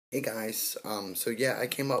Hey guys, so yeah, I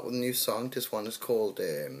came up with a new song. This one is called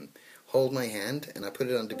Hold My Hand, and I put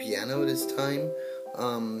it on the piano this time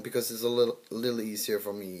because it's a little easier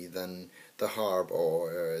for me than the harp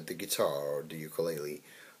or the guitar or the ukulele.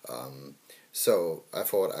 Um, so I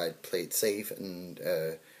thought I'd play it safe, and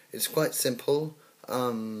it's quite simple,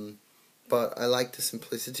 but I like the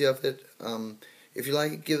simplicity of it. If you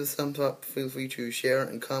like it, give it a thumbs up. Feel free to share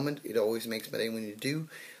and comment. It always makes my day when you do.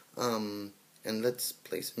 And let's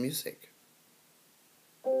play some music.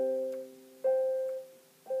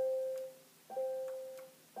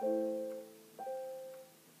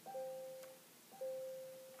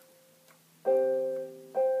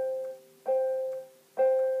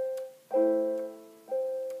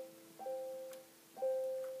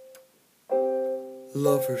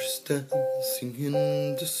 Lovers dancing in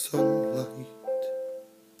the sunlight,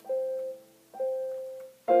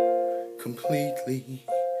 completely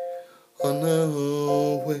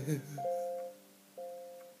unaware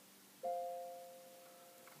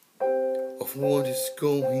of what is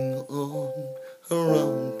going on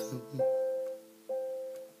around them.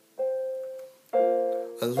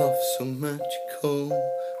 A love so magical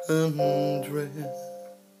and rare,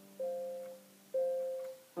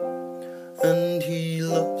 and he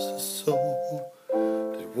loves us so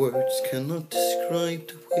that words cannot describe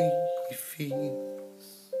the way he feels.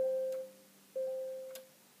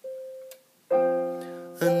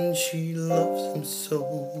 And she loves him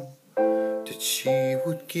so that she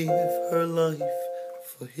would give her life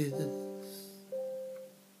for his.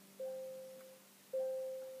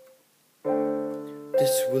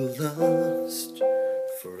 This will last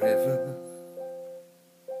forever.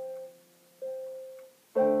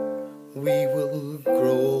 We will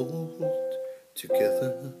grow old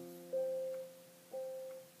together.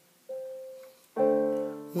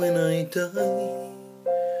 When I die,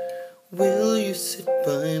 will you sit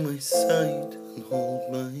by my side and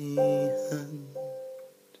hold my hand?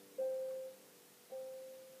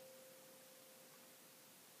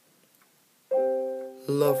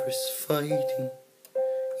 Lovers fighting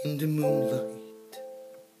in the moonlight,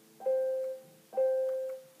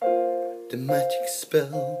 the magic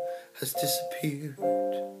spell has disappeared,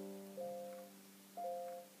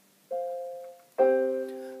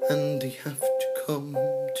 and they have to come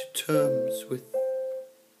to terms with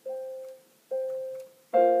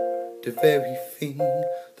the very thing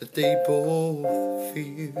that they both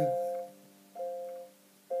fear.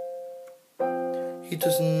 He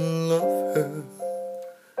doesn't love her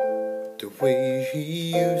the way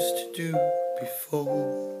he used to do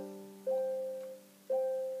before,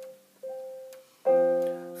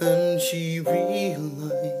 and she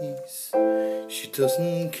realizes she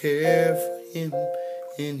doesn't care for him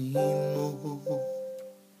anymore.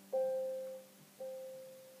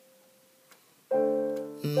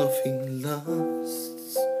 Nothing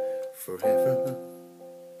lasts forever.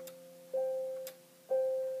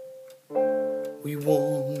 We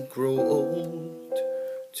won't grow old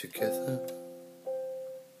together.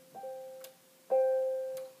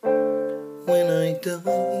 When I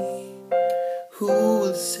die, who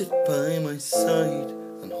will sit by my side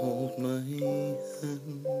and hold my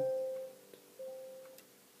hand?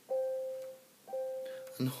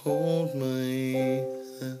 And hold my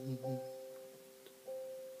hand.